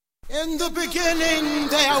In the beginning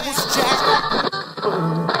there was Jack.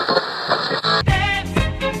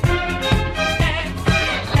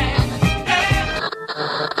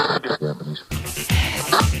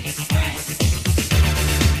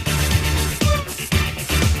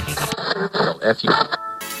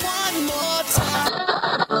 One more time.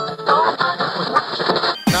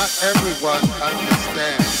 Not everyone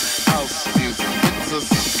understands house music. It's a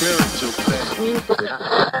spiritual thing.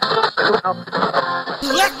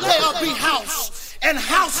 Let there be house, and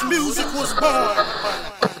house music was born.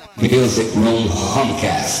 Music Room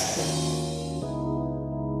Homecast.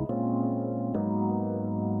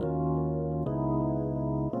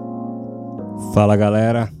 Fala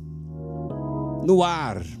galera, no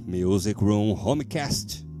ar, Music Room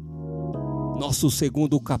Homecast, nosso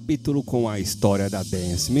segundo capítulo com a história da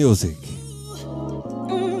dance music.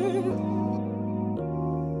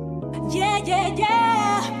 Yeah, yeah,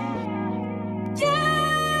 yeah. Yeah,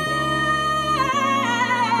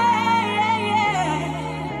 yeah.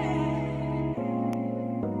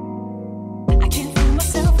 I can't fool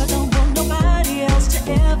myself, I don't want nobody else to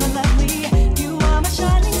ever love me. You are my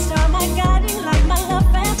shining star, my guiding light, my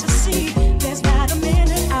love fantasy. There's not a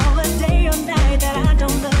minute, hour, day or night that I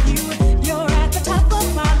don't love you. You're at the top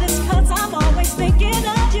of my list, 'cause I'm always thinking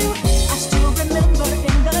of you. I still remember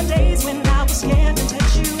in the days when I was scared to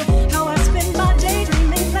touch you, how I spent my day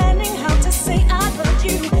dreaming, planning how to say I love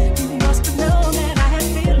you. You must have known that I had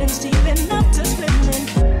feelings deep enough to swim in.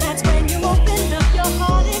 That's when you opened up your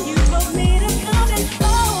heart and you told me to come and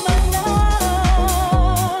oh my love,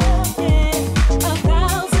 yeah.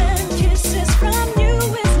 1,000 kisses from you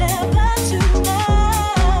is never too much,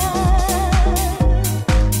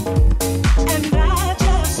 and I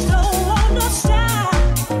just don't wanna stop.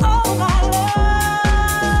 Oh my love,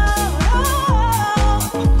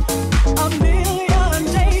 a million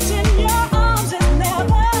days in your arms is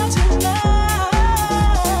never too much,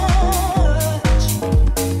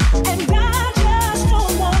 and I just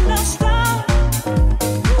don't wanna stop.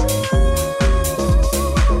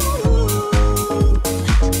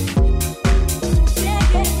 Yeah,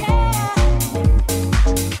 yeah, yeah.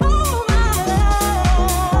 Oh my love.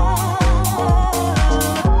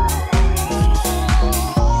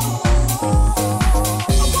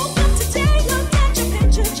 I woke up today, looked at your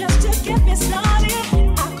picture just to get me started.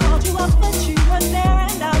 I called you up, but you weren't there,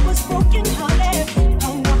 and I was broken hearted.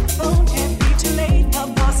 Hung up the phone, can't be too late. My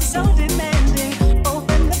boss is so demanding.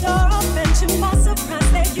 Opened the door up, and to my surprise,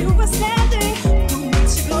 there you were standing. Who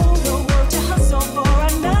needs to go to work to hustle for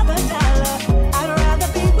another dollar? I'd rather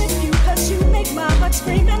be with you, 'cause you make my heart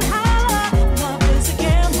scream and holler. Love is a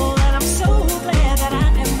gamble, and I'm so glad that I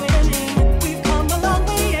am winning. We've come a long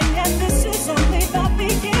way, and yet this is only the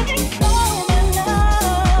beginning. Oh my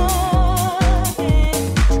love, yeah.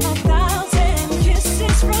 1,000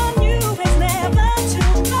 kisses from you is never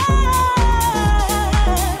too much,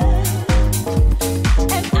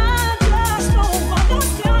 and I just don't wanna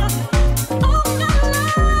stop. Oh my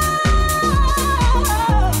love,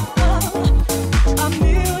 a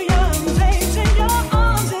million days in your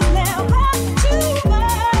arms is never too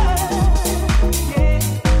much, yeah.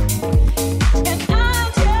 And I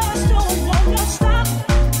just don't wanna stop.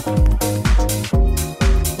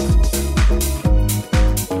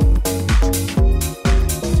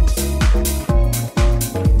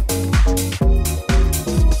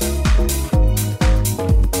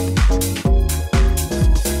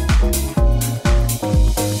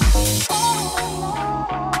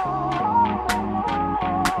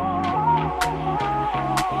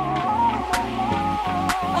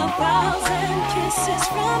 A 1,000 kisses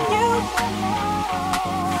from you.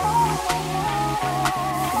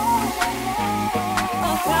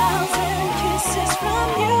 A 1,000 kisses from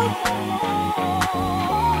you.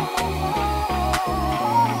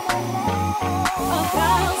 A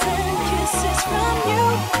 1,000 kisses from you.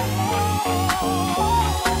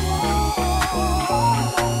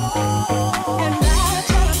 And I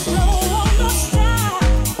just don't wanna stop.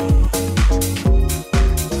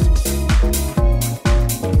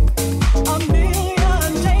 A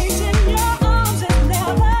million days in your arms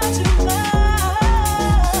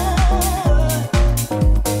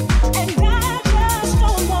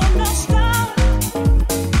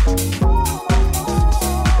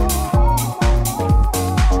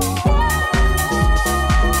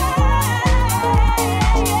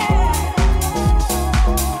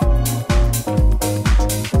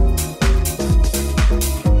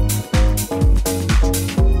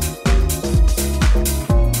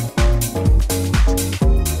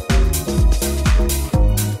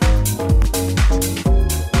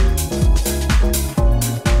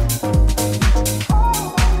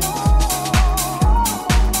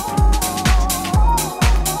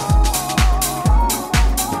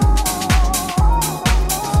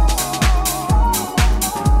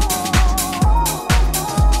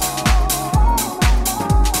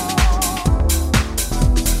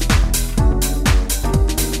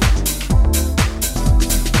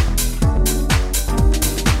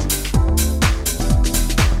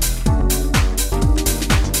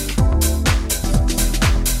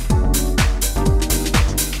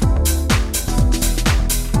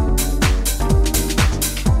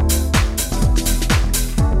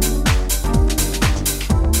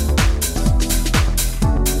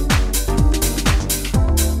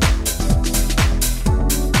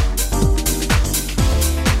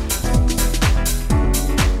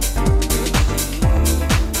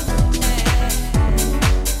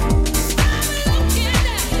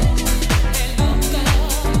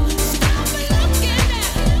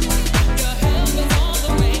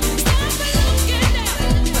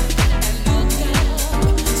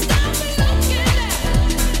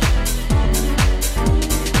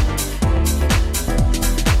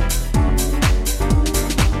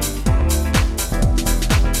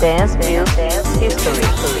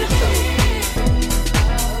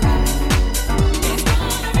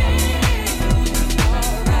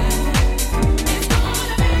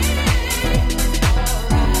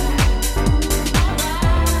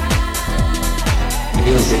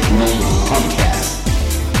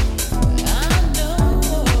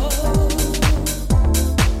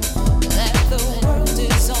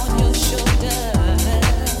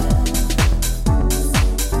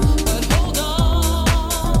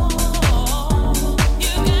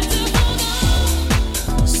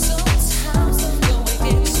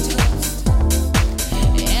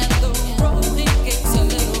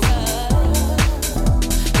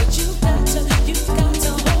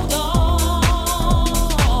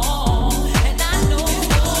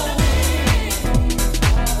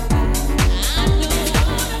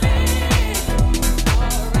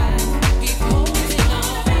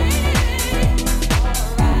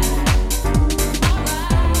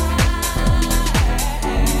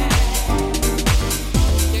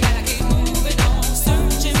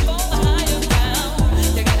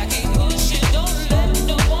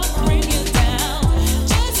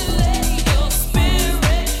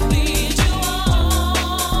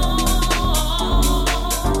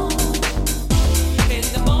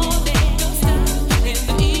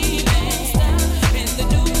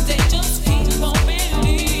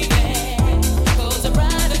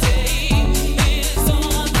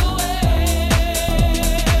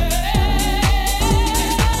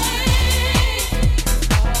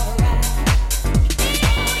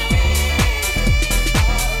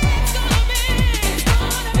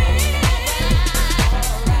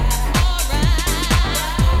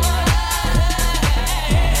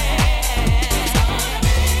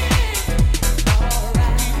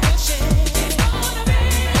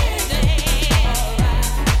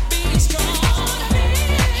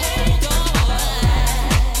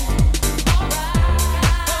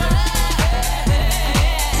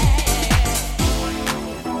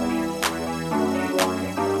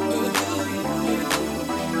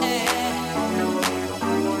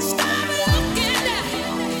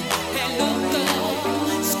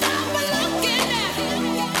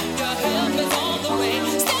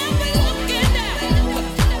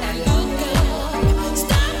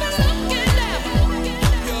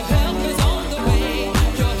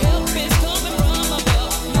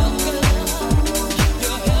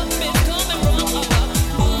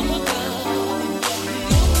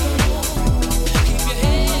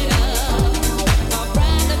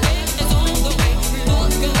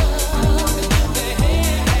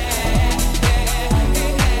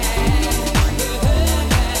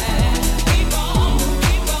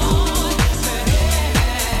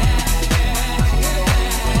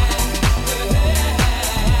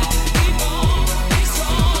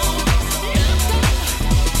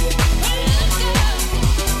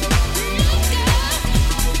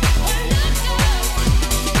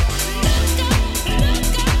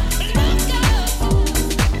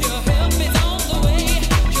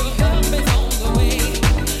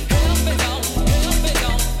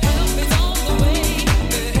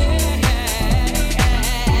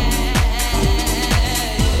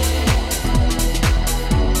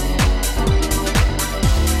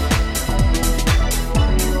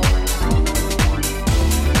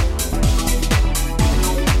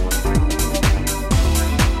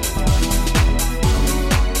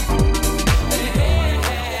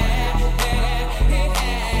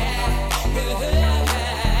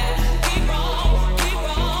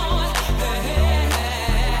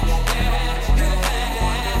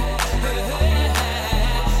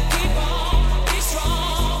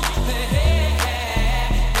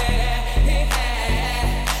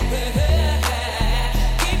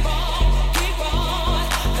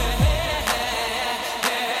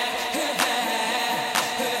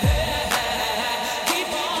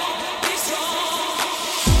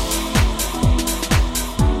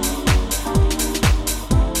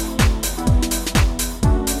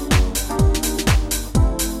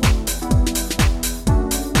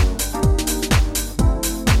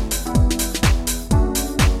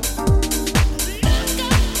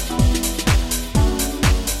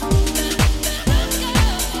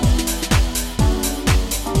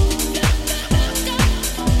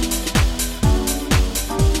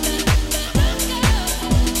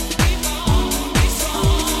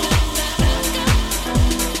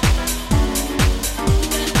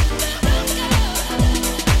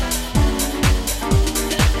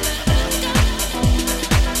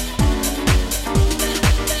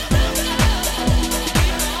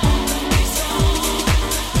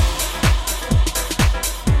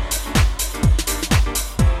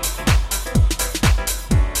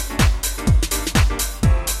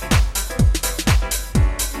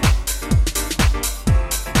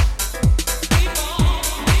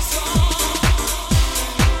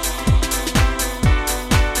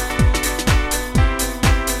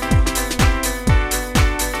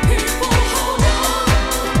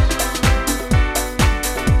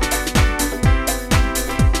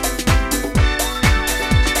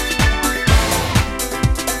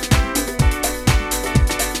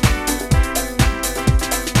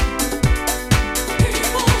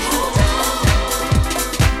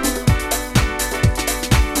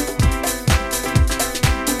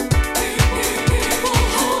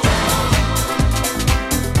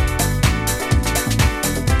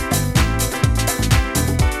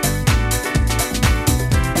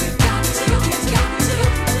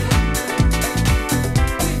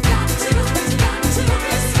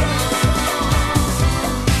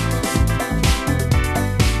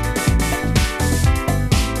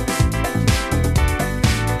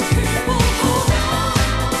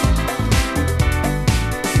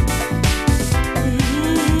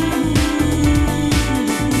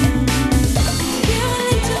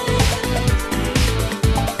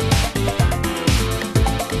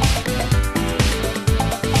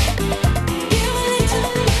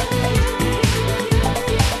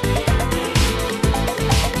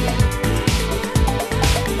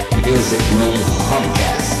Music Room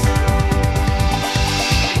Homecast.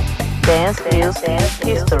 Dance Music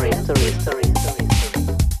History.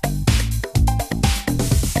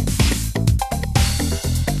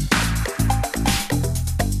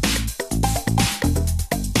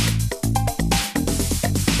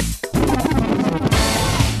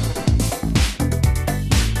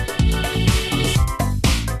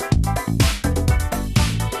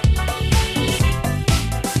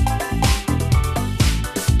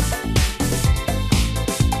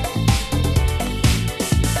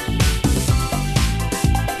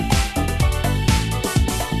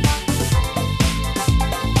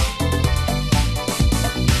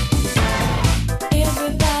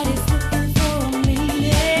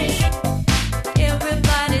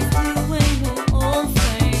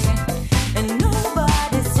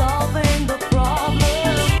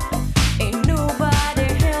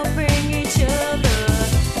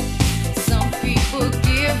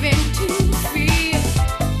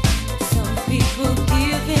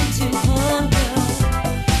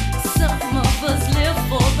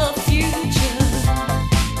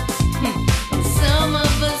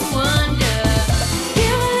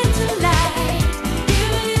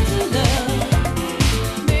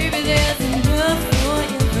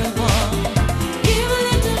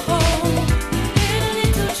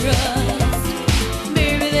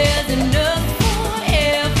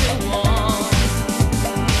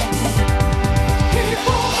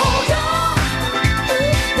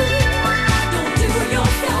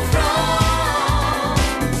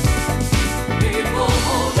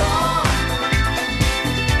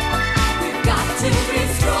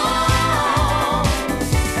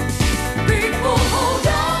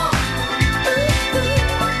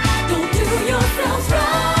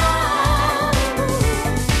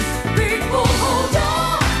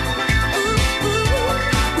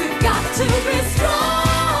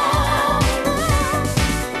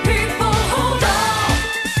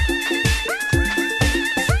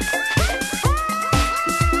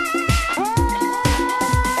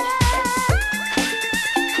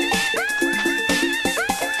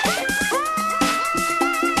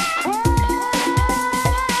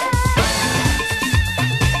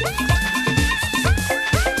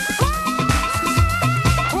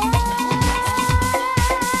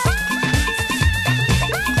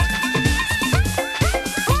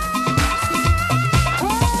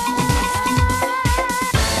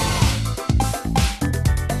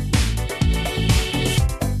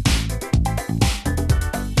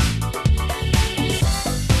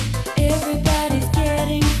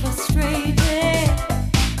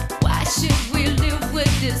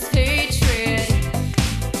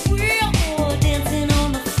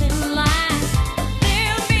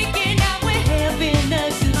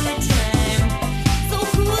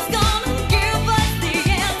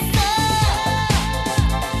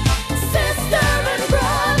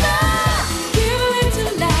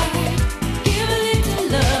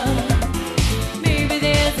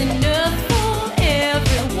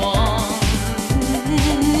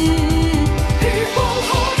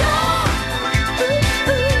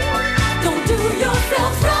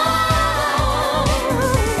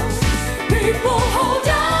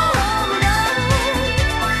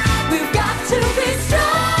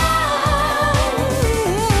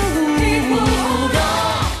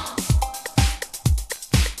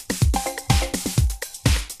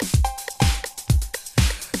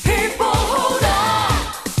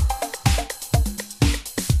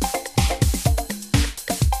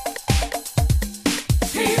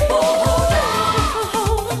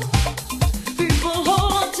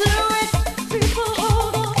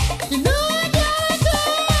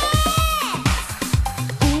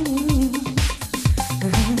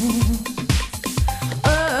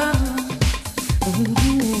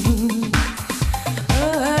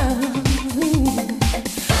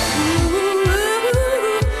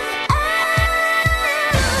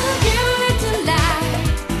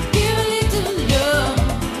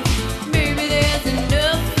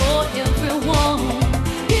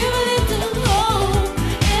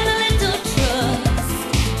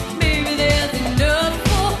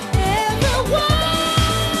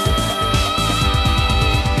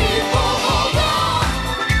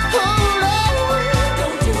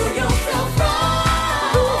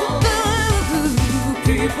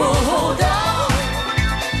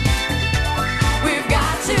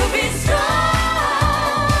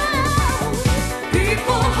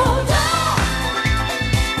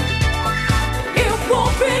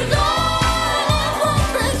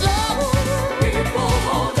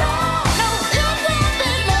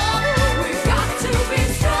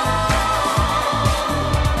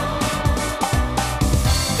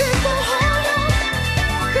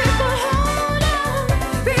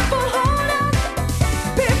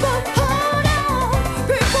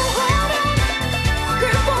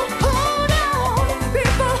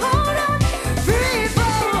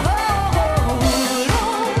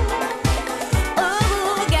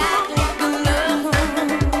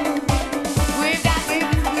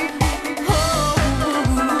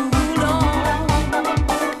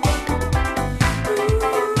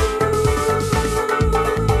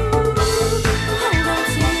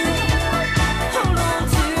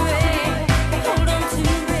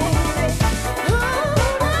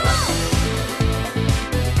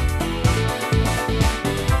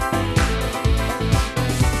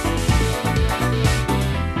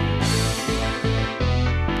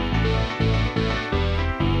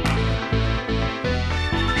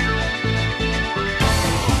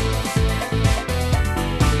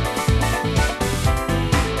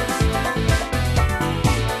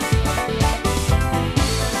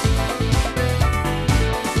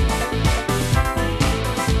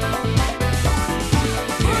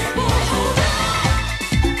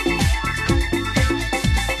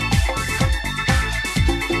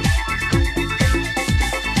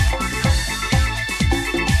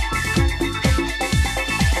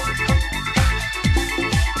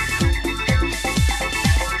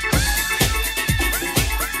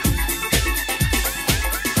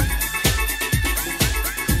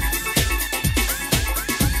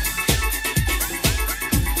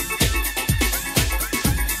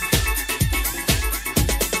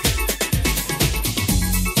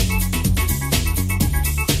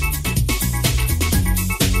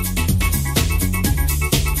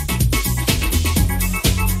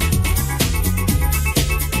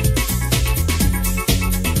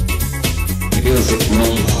 Music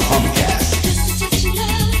Room Homecast.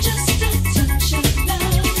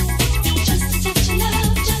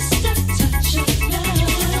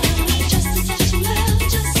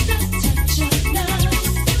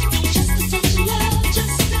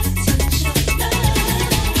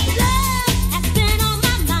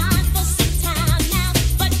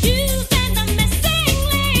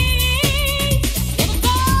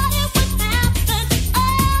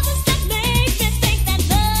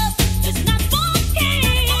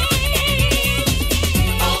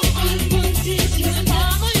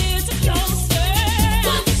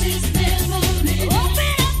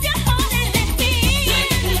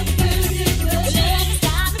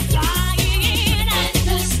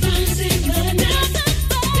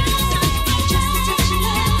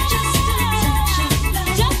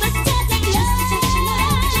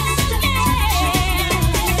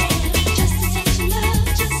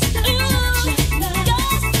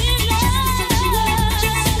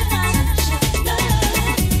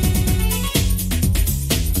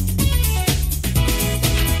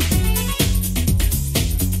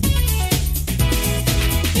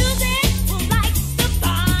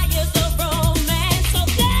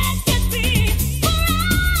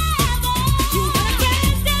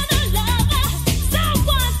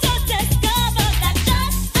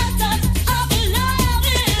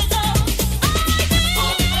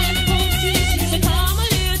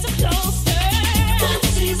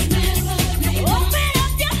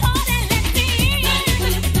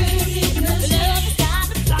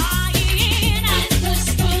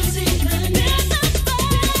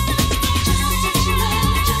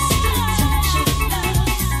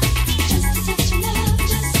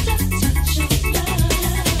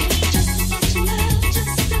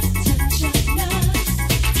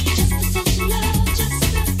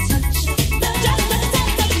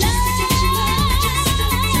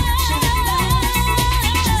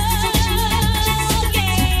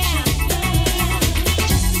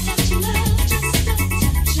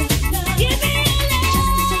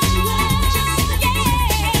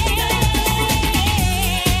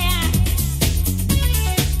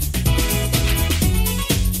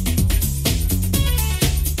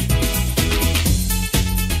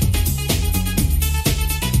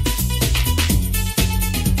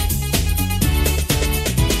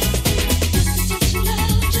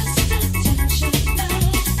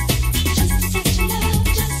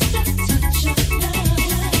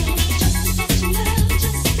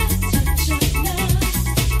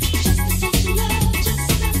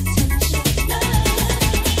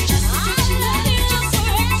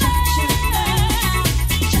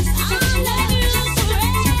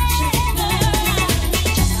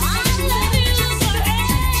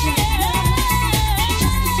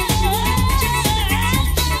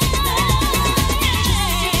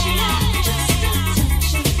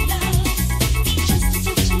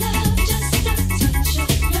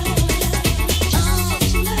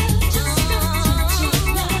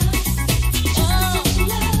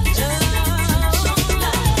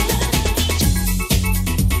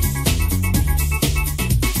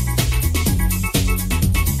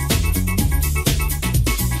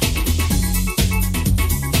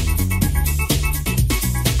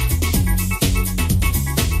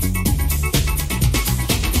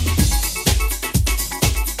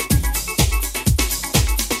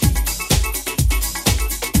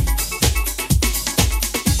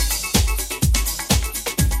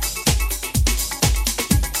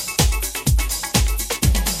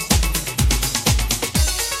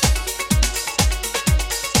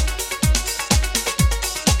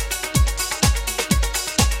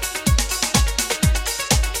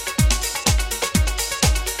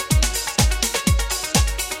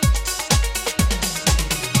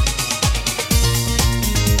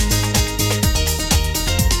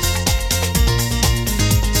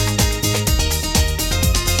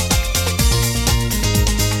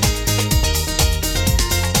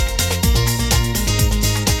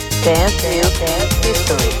 Dance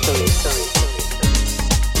History.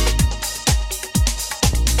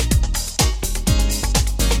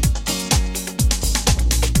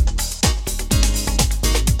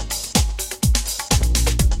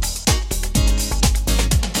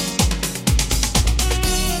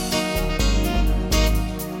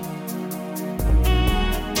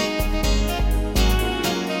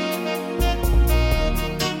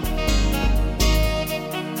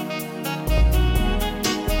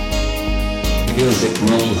 Music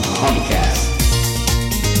Room Homecast.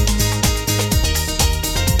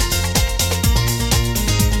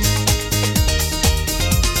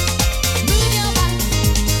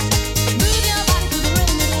 Move your body to the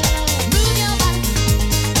rhythm. Move your body.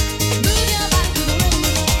 Move your body.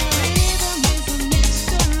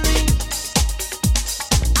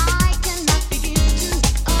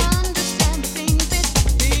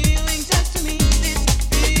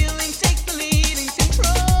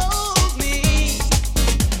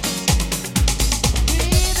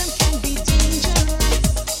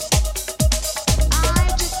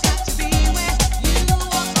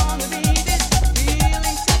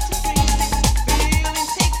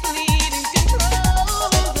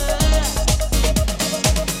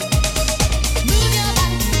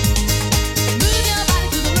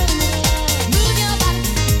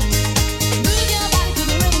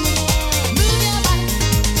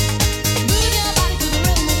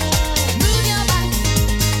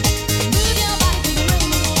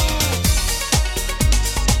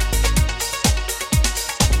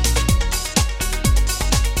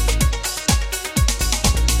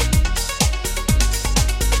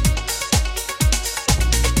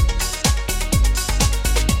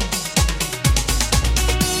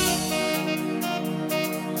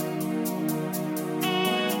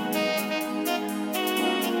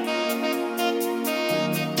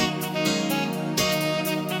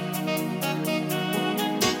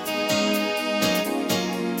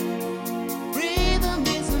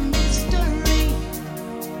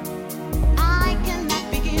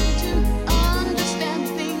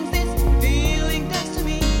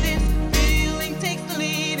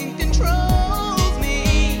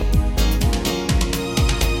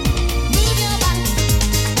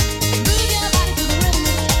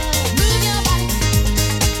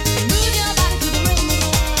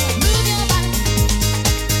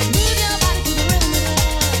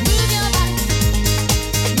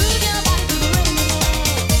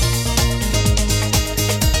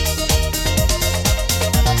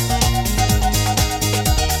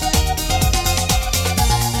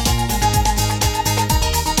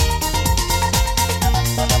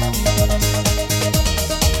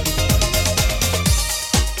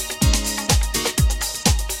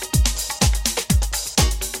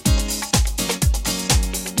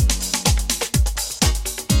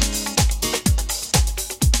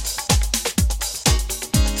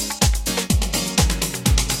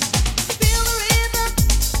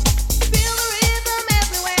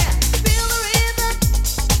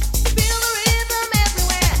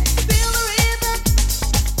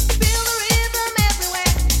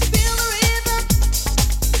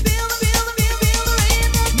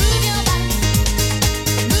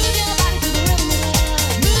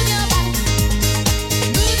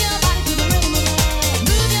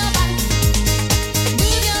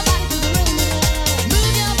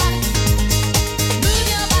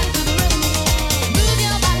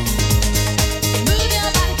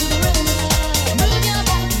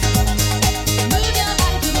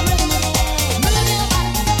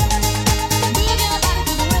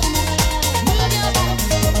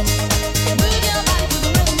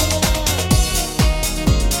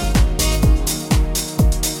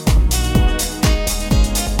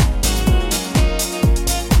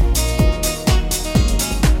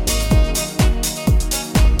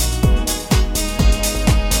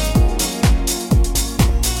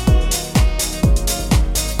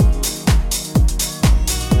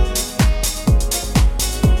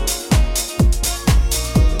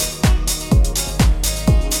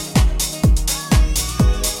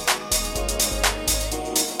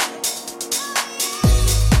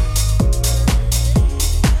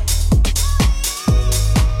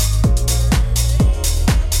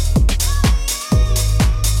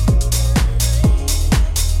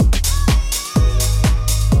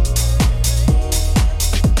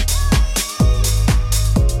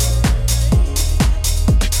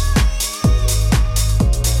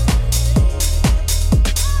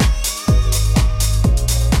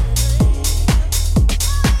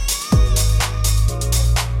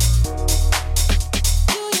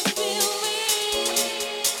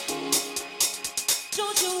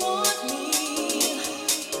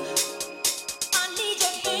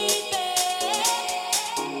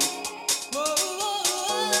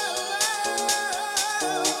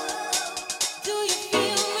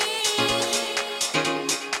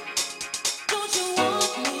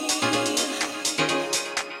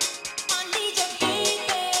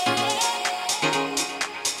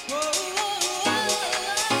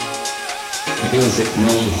 Music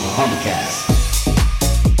Room Homecast.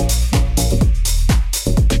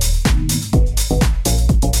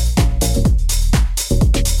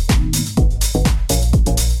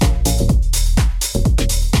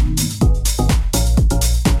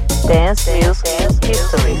 Dance music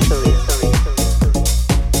history.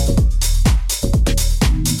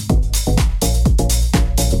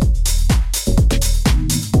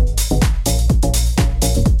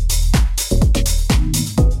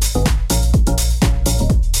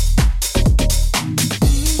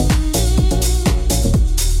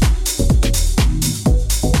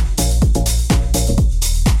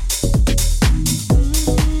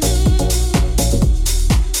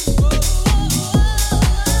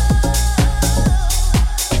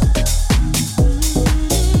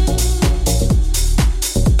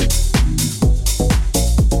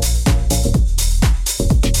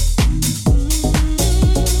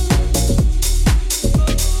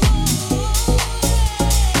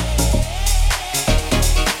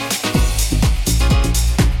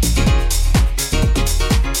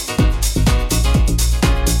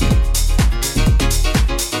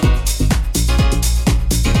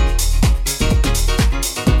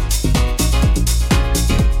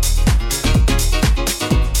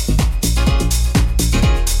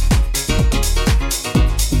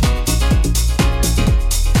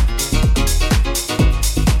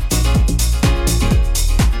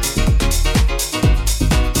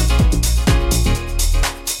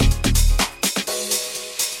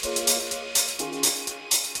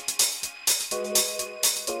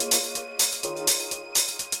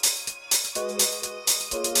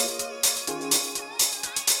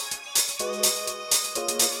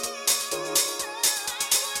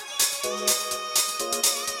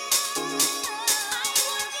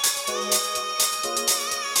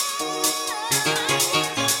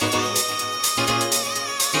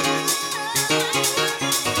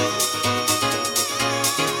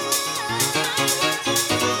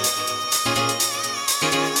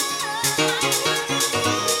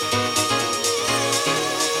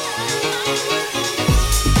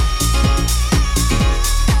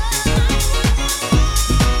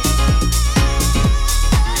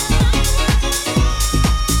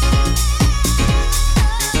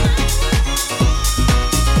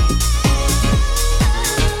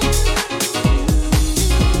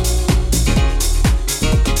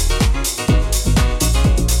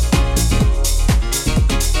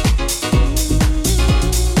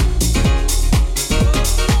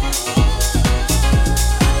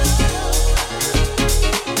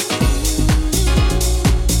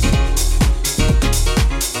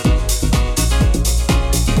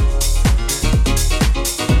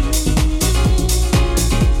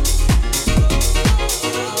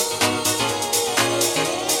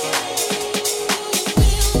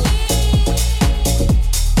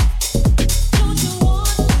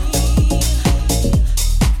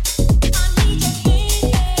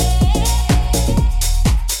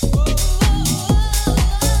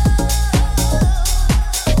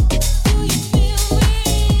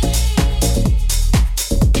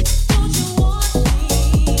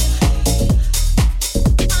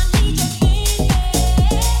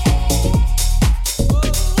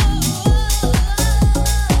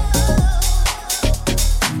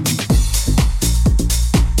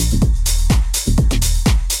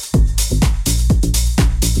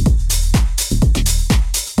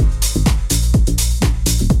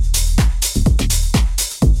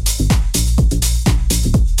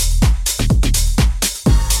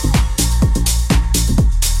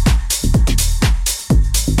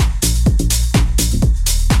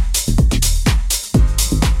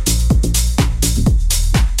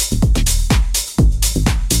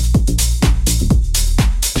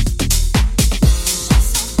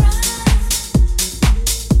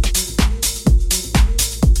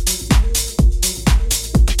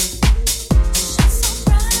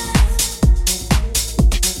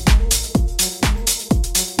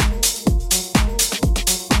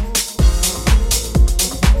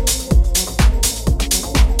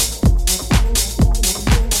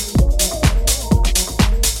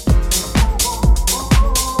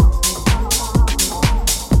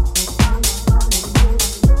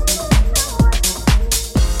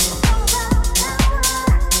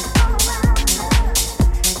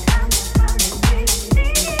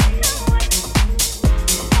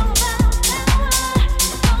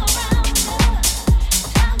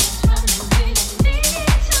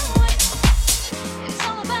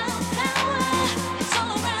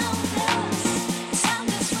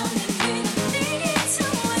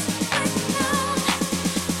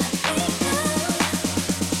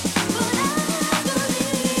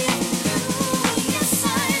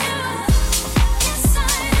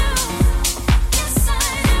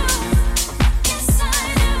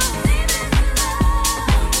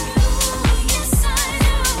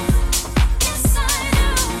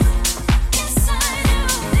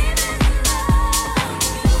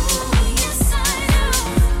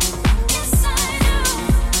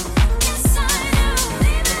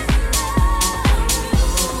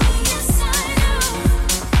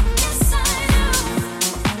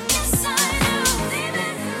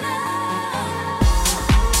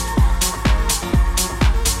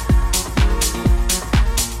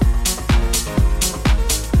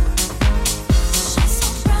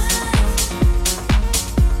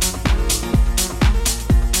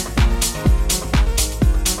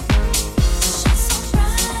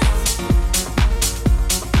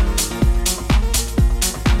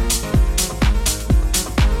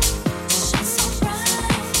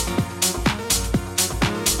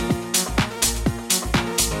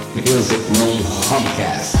 Music Room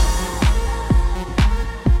Homecast.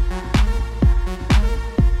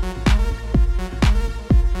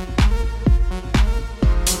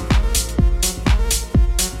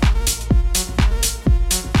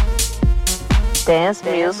 Dance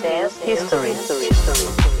Music History.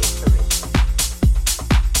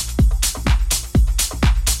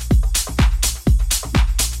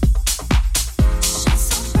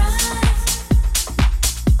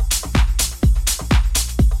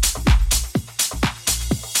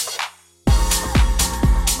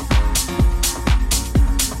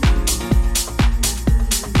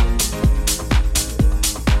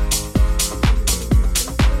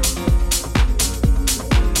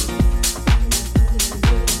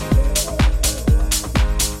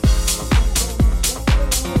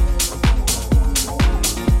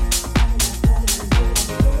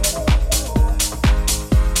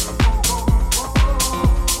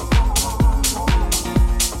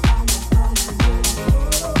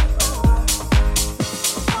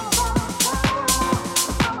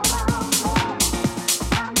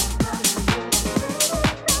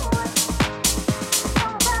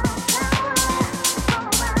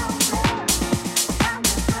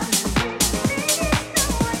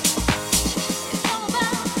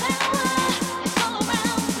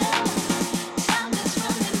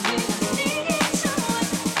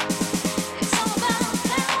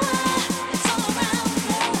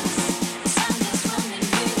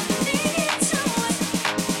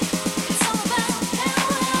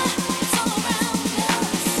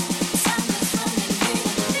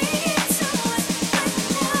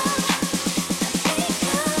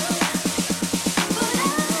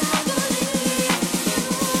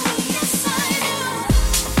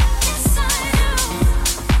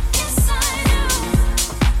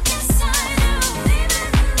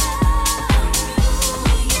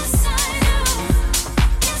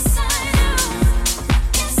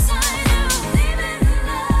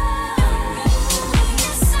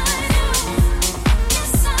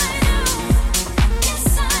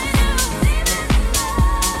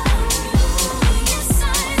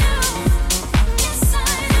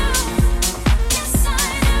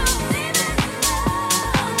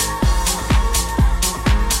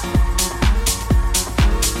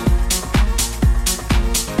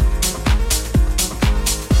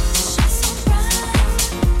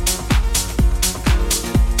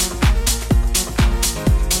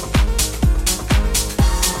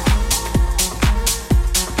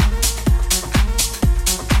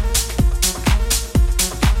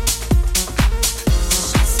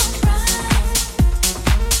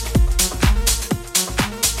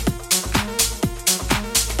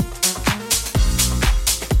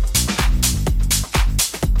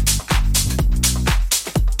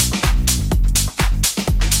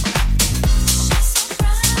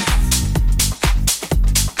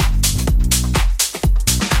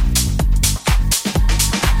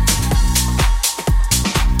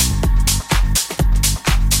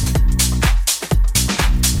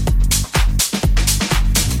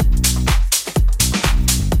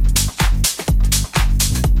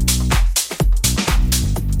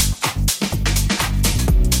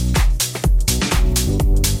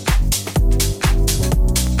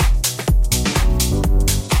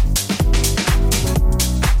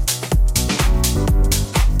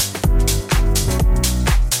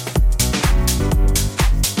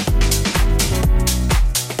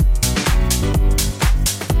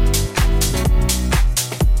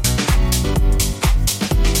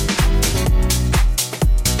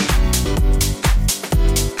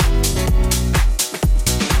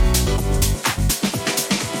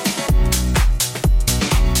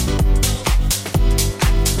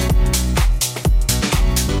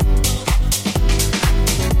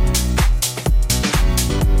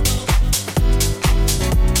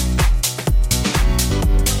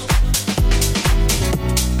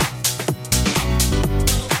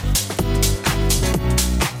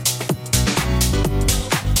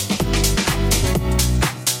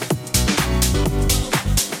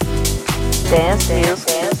 Dance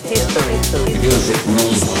Music History. Music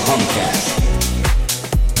Room Homecast.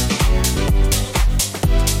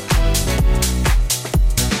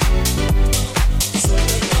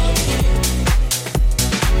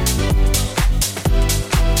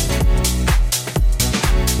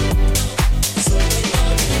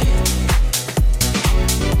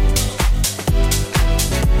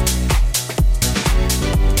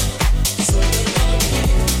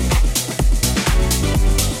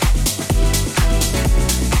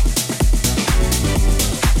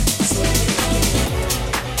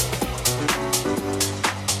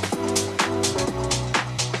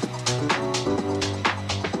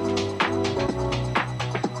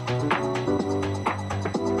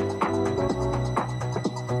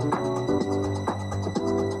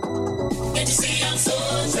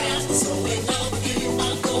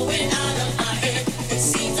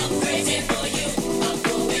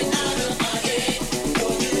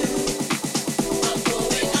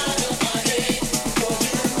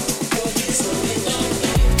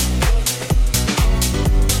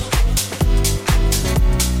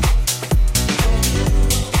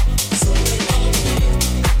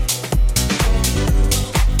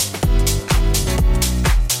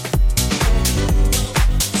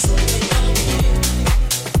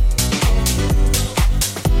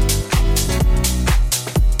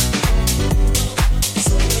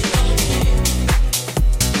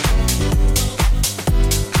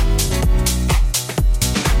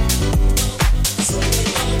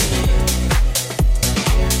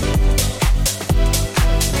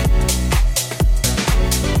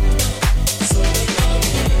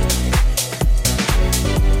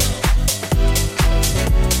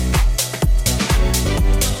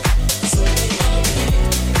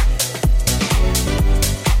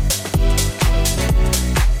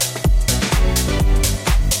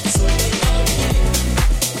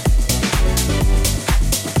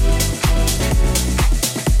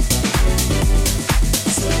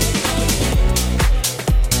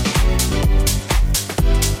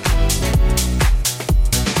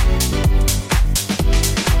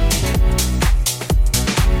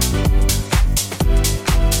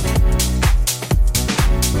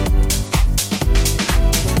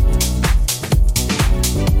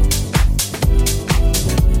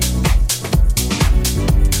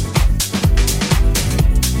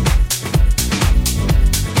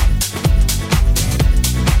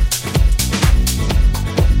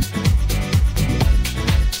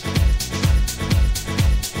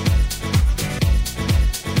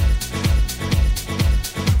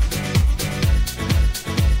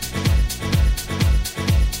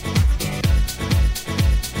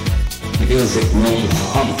 Music Room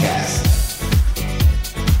Homecast.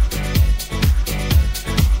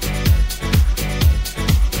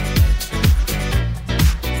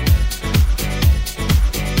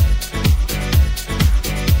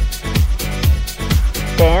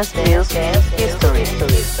 Dance Music History.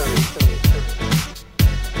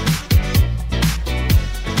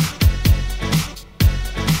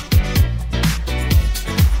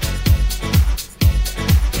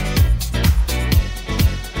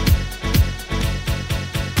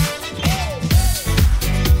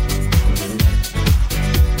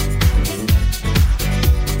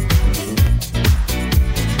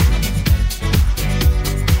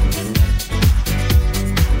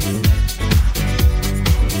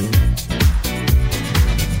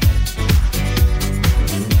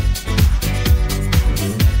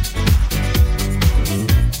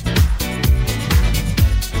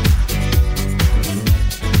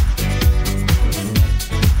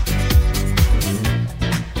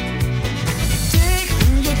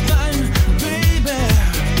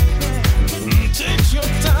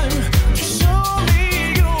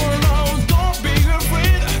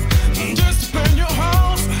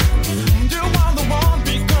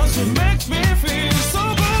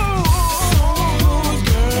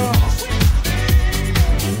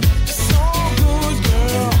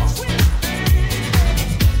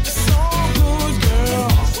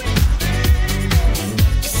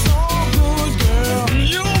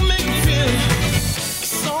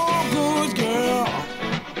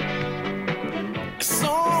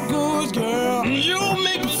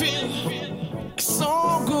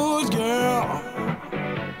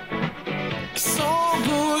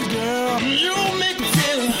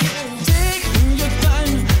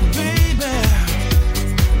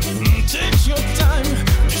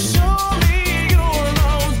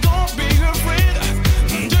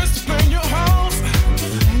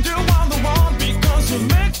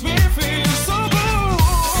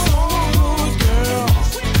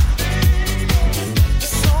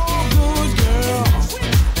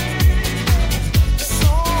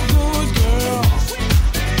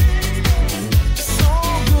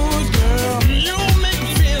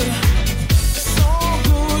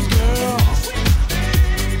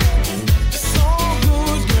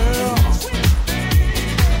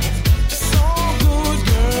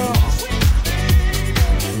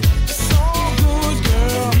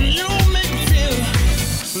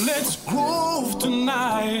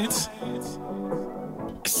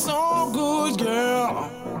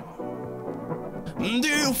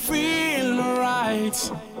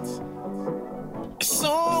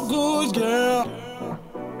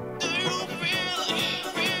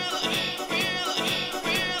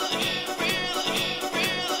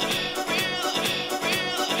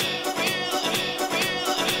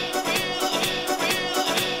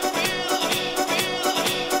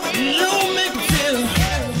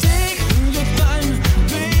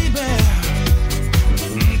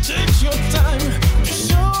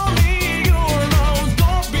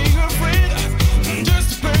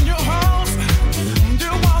 Just spend your house, do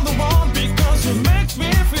what the one because you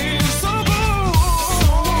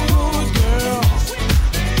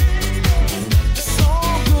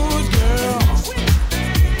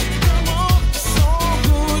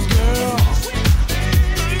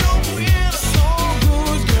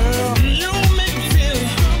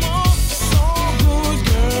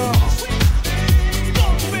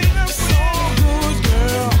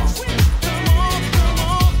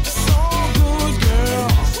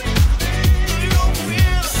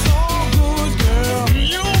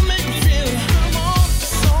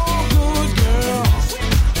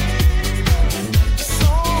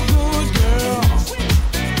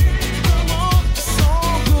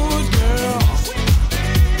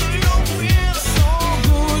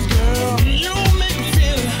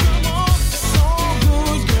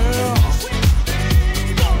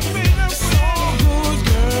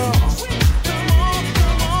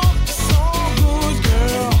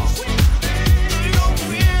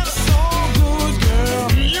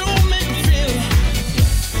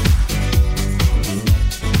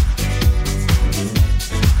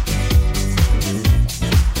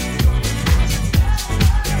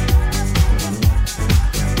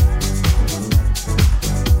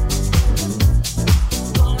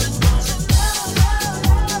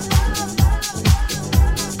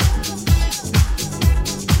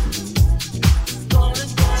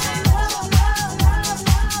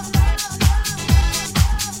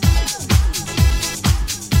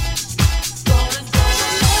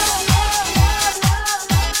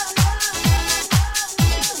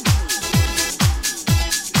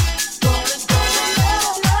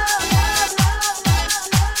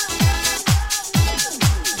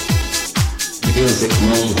Music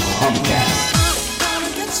Room Homecast. Gonna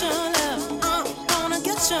get your love. Gonna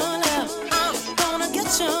get your love. Gonna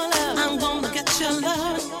get your love. I'm gonna get your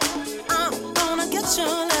love. Gonna get your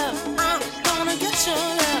love. Gonna get your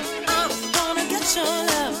love. Gonna get your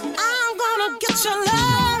love. I'm gonna get your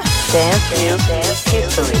love. Dance Music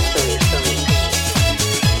History.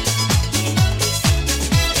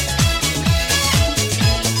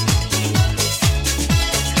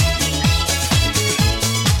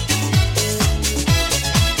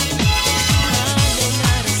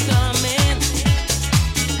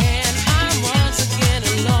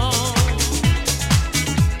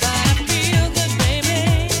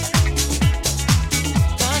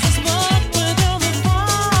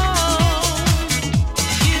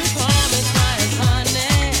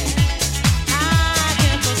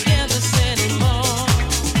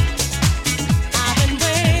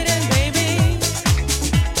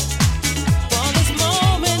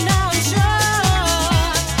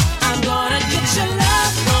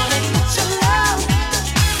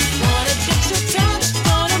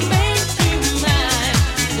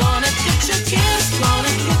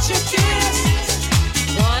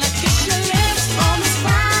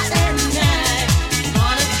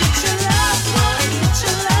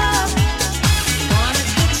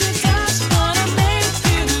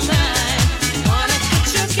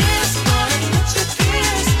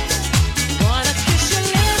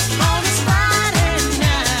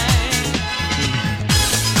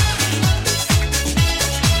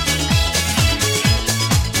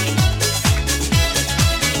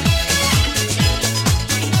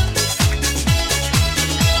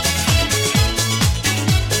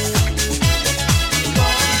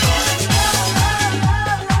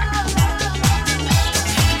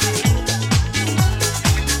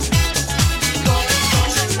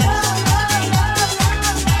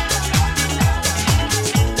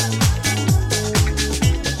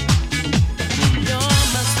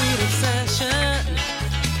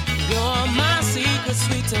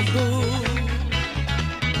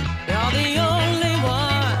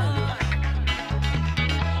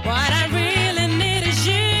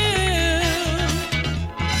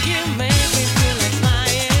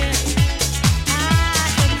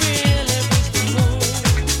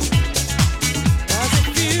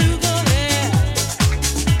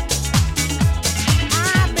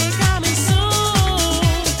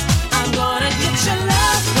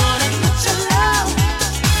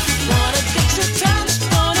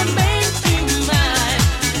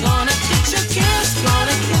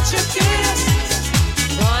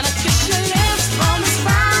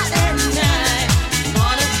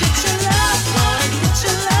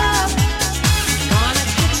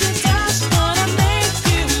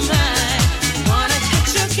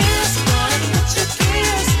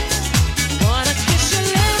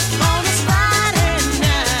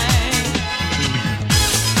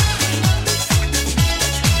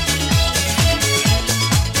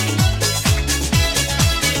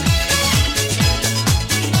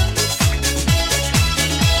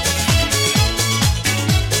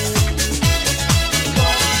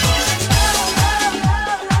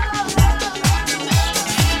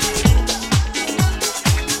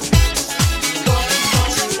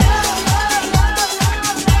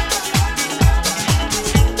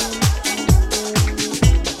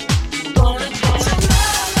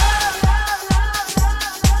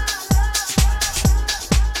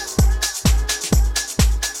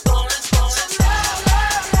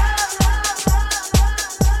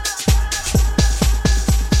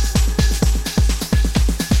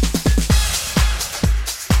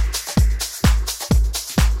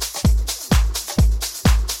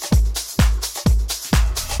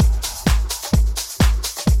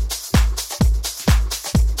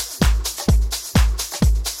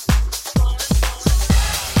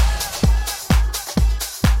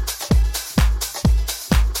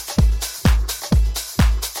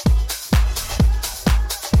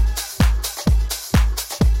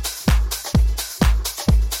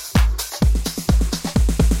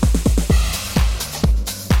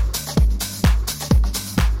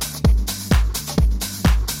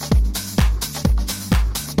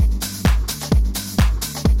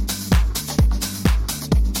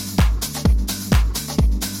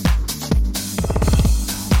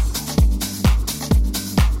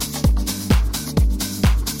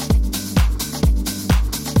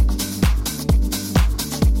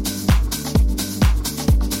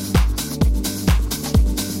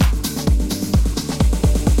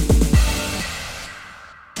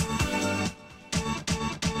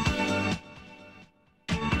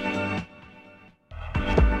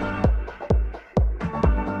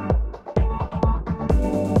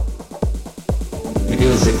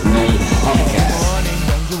 Room Homecast. Morning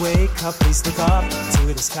when you wake up, please look up to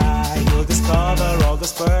the sky. You'll discover all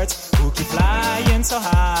those birds who keep flying so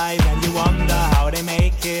high. Then you wonder how they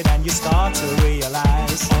make it, and you start to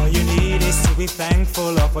realize all you need is to be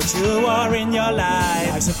thankful of what you are in your life.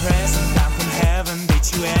 Life's a present down from heaven. Did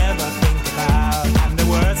you ever think about? And the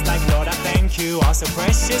words like Lord, I thank you are so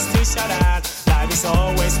precious to shout out. Life is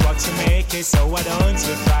always what you make it, so why don't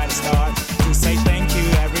you try to start to say thank you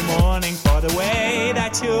every morning for the way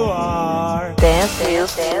that you are. Dance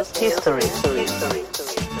News History.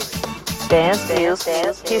 Dance News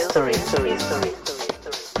History.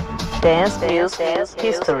 Dance News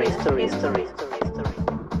History.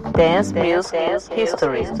 Dance News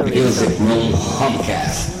History. Music Room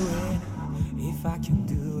Homecast. If I can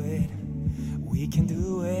do it, we can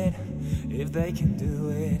do it. If they can do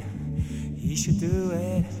it, he should do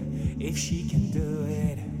it. If she can do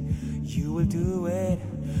it, you will do it.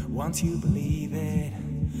 Once you believe it,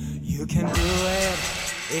 you can do it.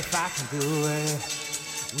 If I can do it,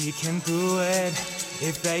 we can do it.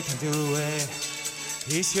 If they can do it,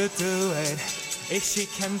 he should do it. If she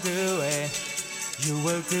can do it, you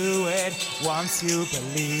will do it. Once you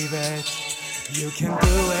believe it, you can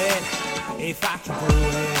do it. If I can do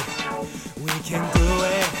it, we can do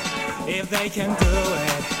it. If they can do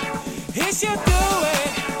it, he should do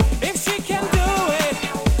it. If she can do it,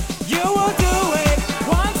 you will do it.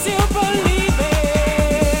 Once you believe it.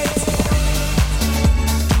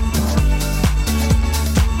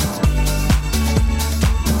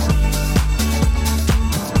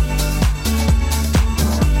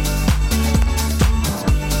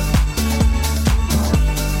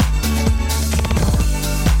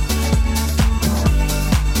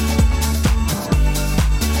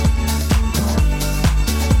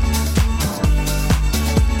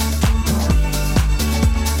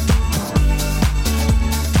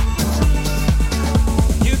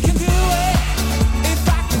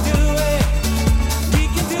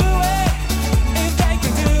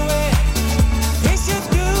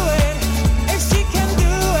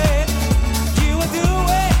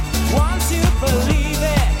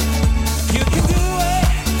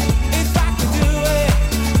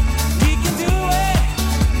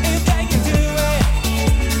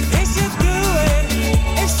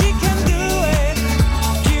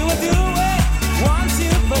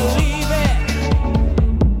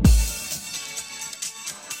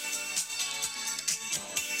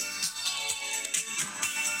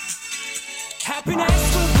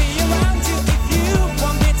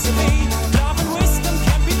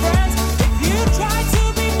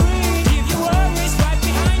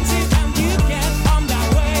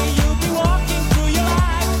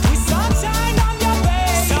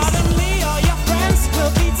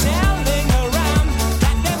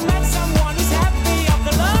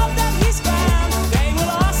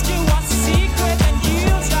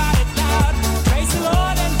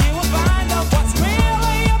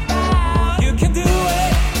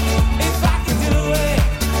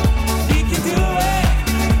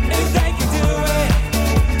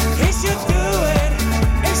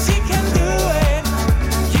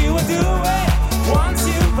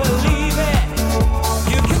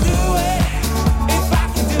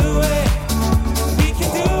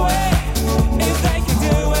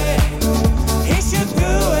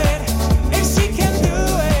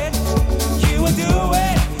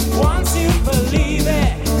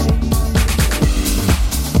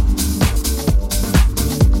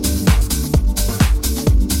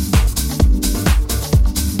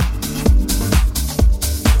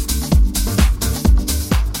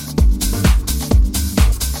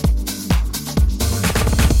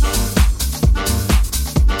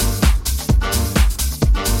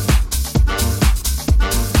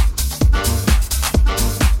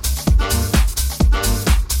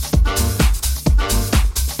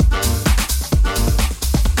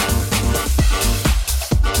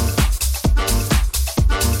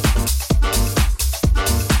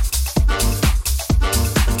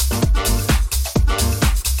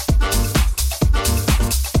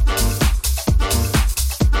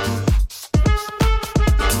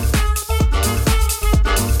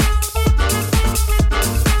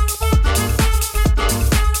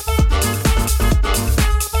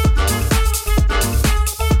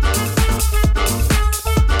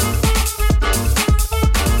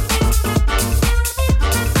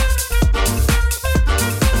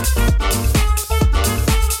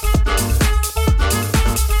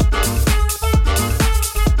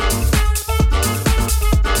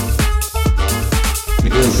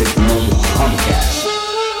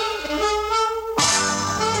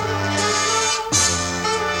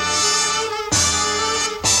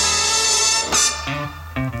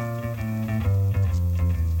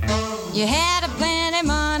 You had a plenty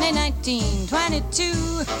money,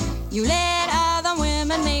 1922. You let other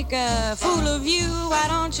women make a fool of you. Why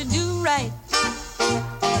don't you do right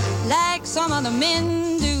like some other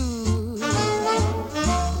men do?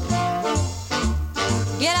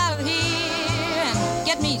 Get out of here and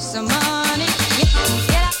get me some money. Get out,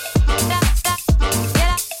 get out, get out,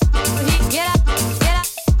 get out,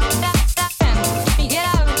 get out, get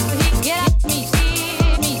out, get me,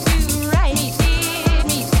 me do right, me,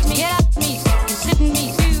 get out, me, you sitting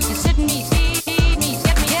me, you sitting me, me, get me,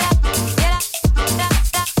 get out, get out, get out,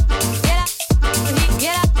 get out,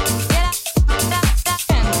 get out, get out, get out,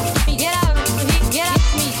 get out,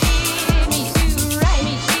 me do right,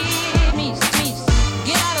 me,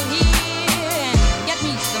 get out of here and get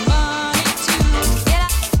me some money too. Get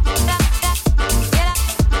out, get out, get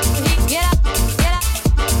out, get out,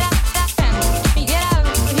 get out,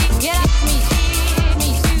 get out, me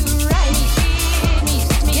do right, me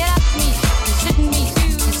get out, me sitting me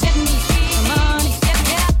some money. Get out,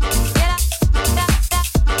 get out, get out, get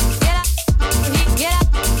out, get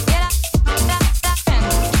out,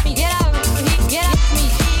 get out, get out, me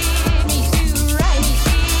do right, me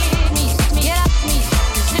get out, me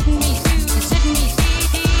sitting me,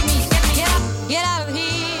 get out of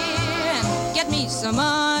here and get me some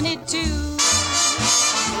money too.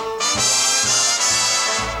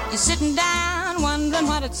 You're sitting down wondering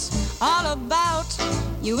what it's all about.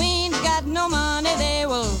 You ain't got no money, they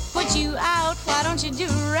will put you out. Why don't you do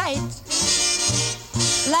right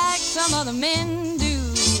like some other men do?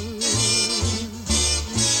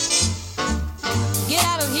 Get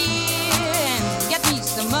out of here and get me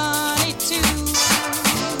some money too.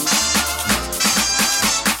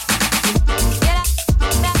 Get out, get out,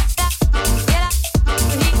 get out, get out, get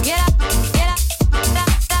out, get out, get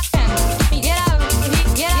out, get out, get out, get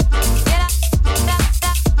out, get out,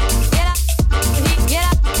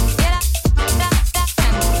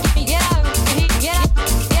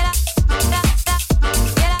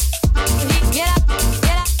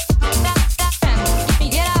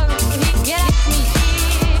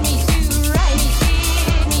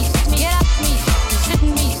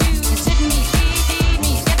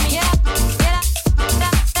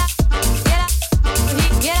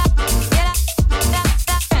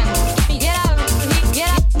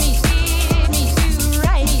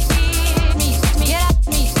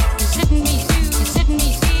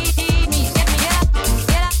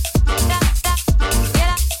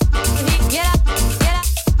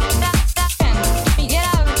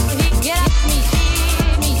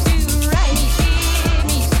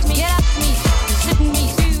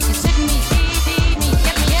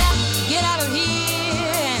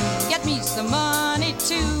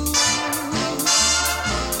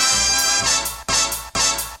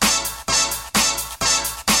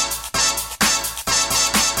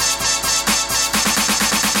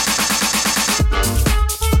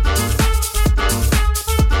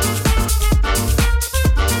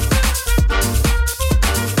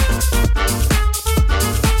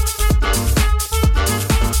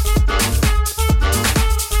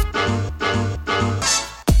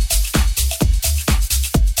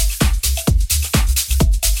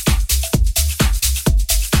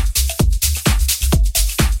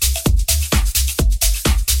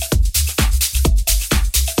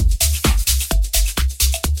 get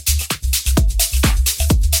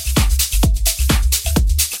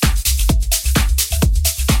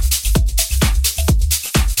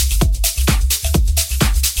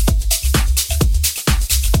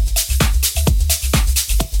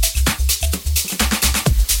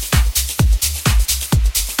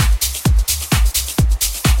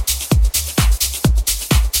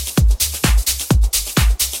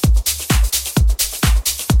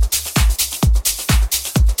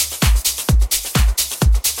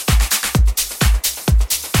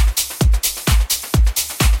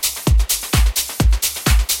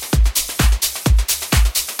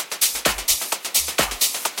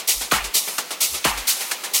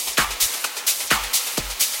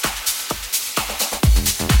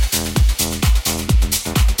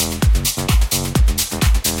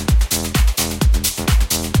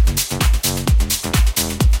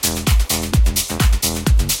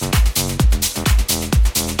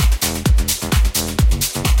get out,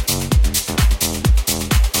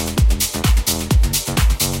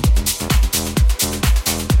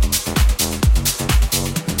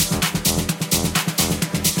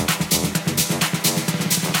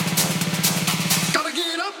 get out,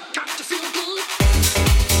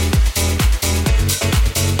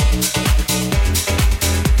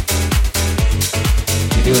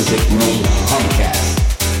 Music Room Homecast.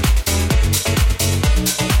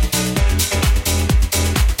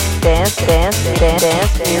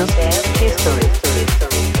 Music History.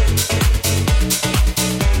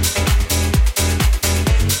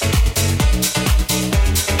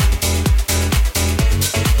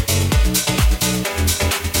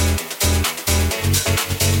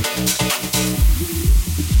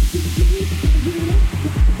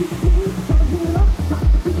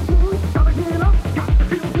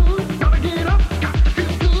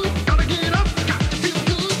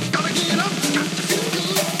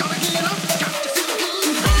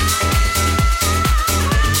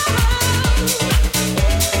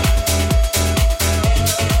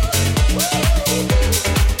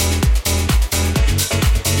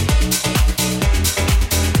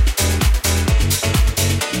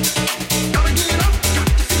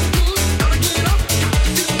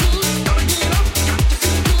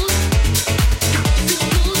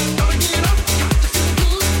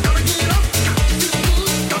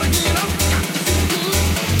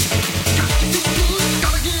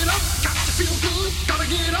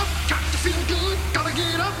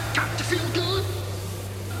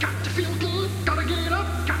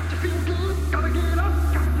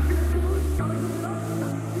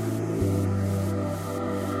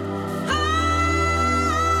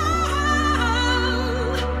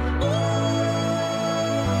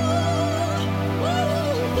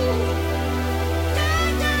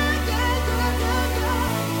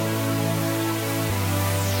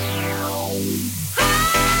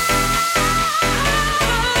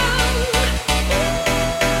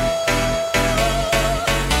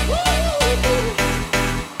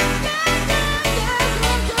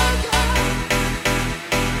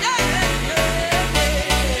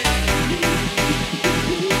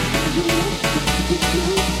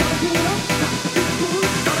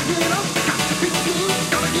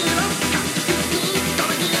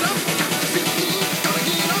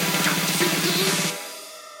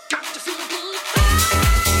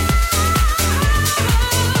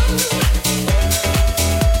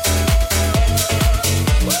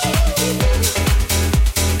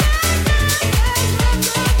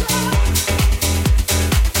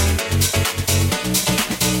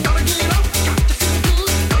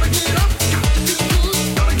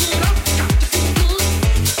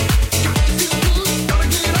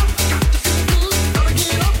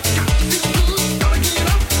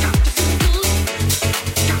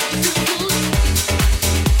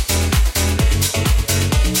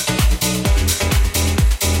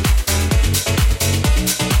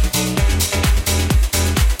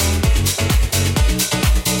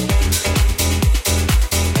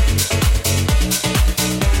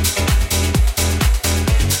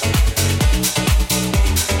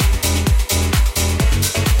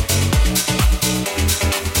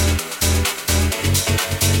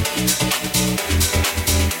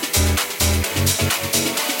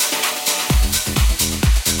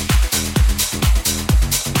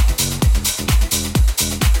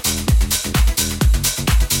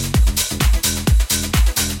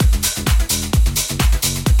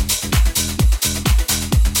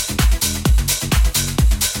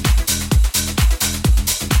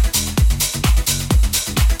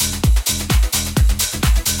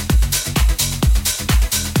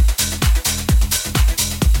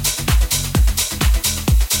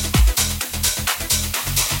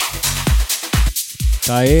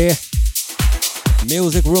 Aê!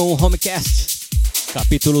 Music Room Homecast,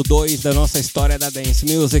 capítulo 2 da nossa história da Dance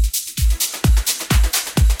Music.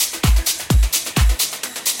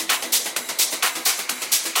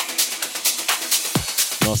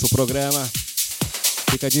 Nosso programa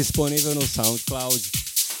fica disponível no SoundCloud,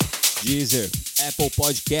 Deezer, Apple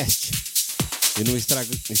Podcast e no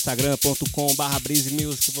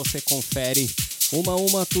instagram.com/brisemusic você confere uma a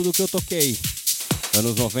uma tudo que eu toquei.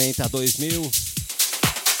 Anos 90, 2000,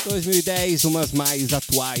 2010, umas mais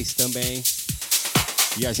atuais também.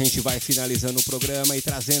 E a gente vai finalizando o programa e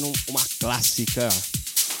trazendo uma clássica,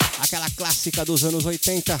 aquela clássica dos anos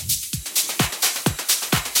 80.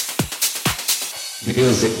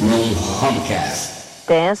 Music Room Homecast.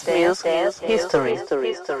 Dance Music History.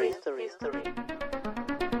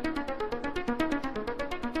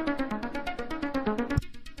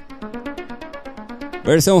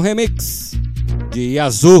 Versão remix de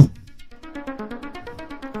Yazoo,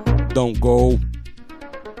 Don't Go.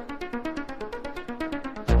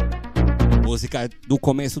 Música do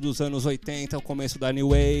começo dos anos 80, o começo da New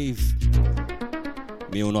Wave,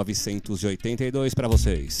 1982 para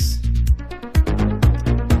vocês.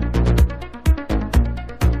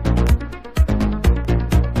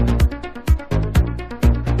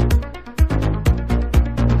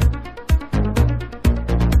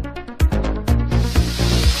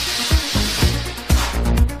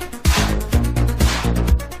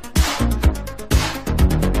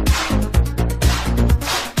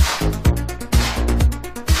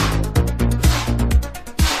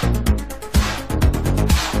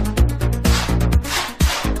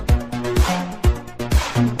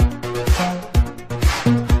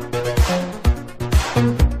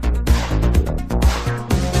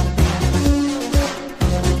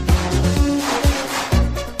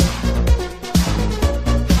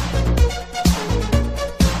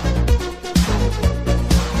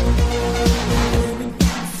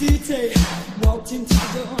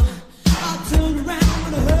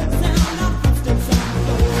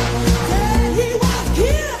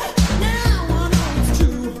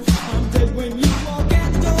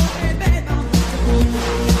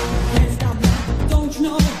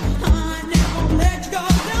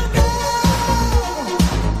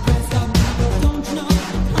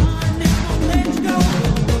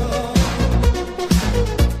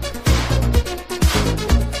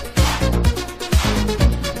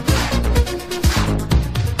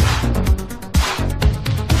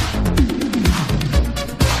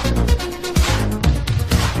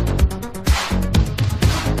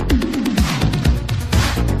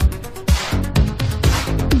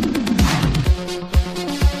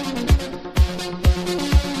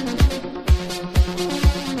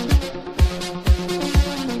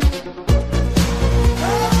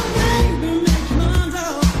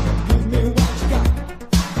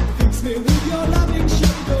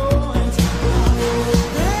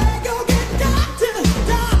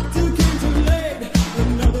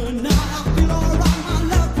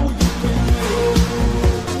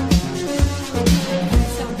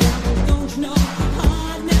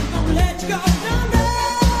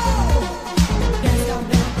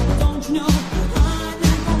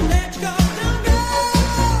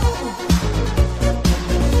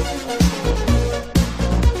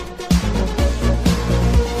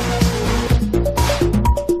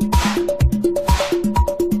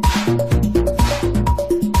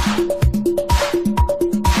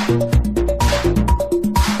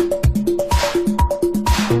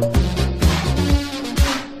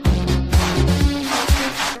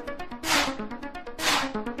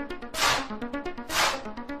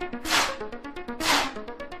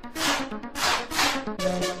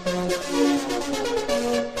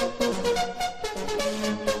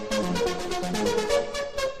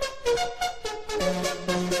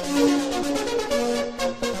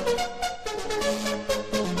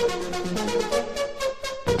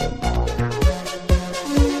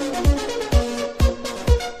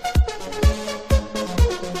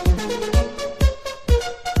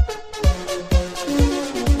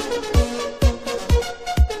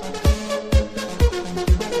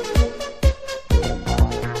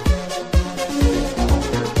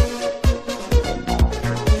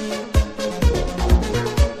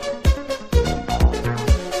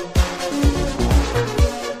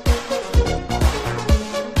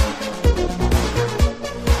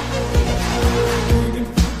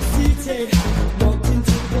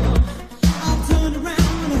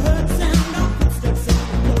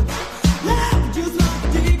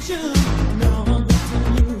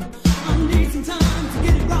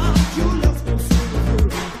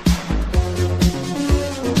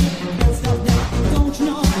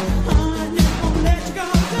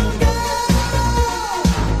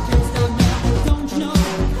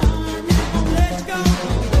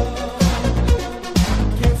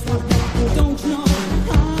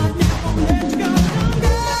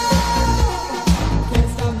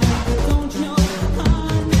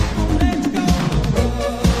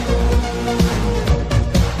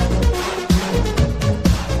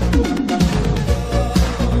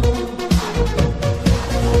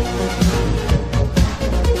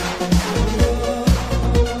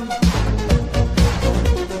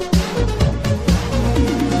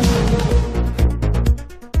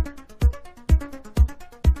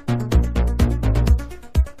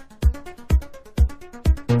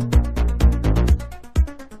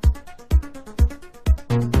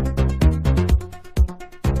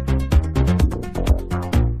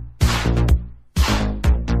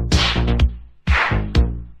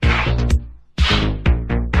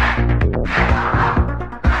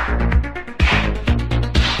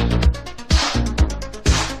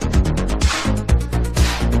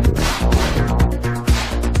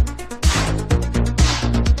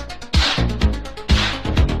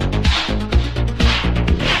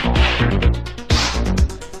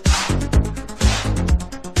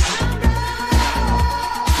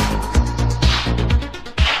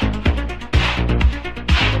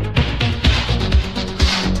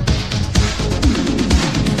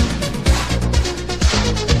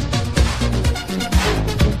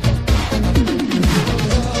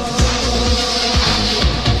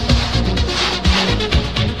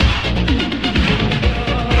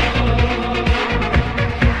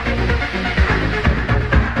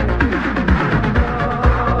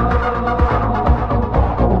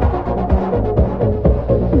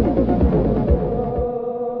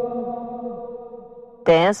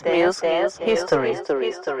 Dance Music History.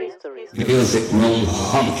 Music Room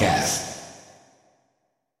Homecast.